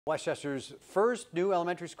Westchester's first new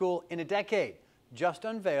elementary school in a decade, just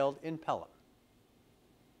unveiled in Pelham.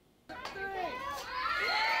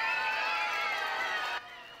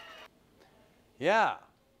 Yeah,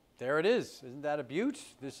 there it is. Isn't that a beaut?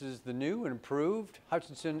 This is the new and improved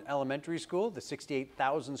Hutchinson Elementary School, the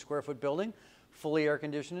 68,000 square foot building, fully air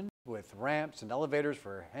conditioned with ramps and elevators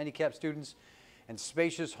for handicapped students and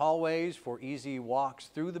spacious hallways for easy walks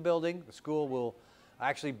through the building. The school will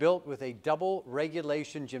actually built with a double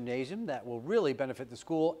regulation gymnasium that will really benefit the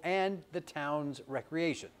school and the town's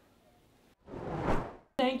recreation.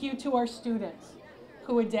 Thank you to our students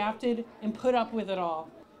who adapted and put up with it all,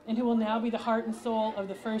 and who will now be the heart and soul of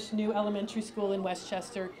the first new elementary school in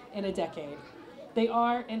Westchester in a decade. They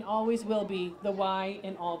are and always will be the why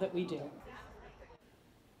in all that we do.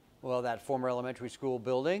 Well, that former elementary school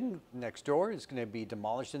building next door is going to be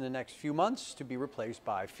demolished in the next few months to be replaced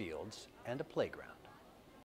by fields and a playground.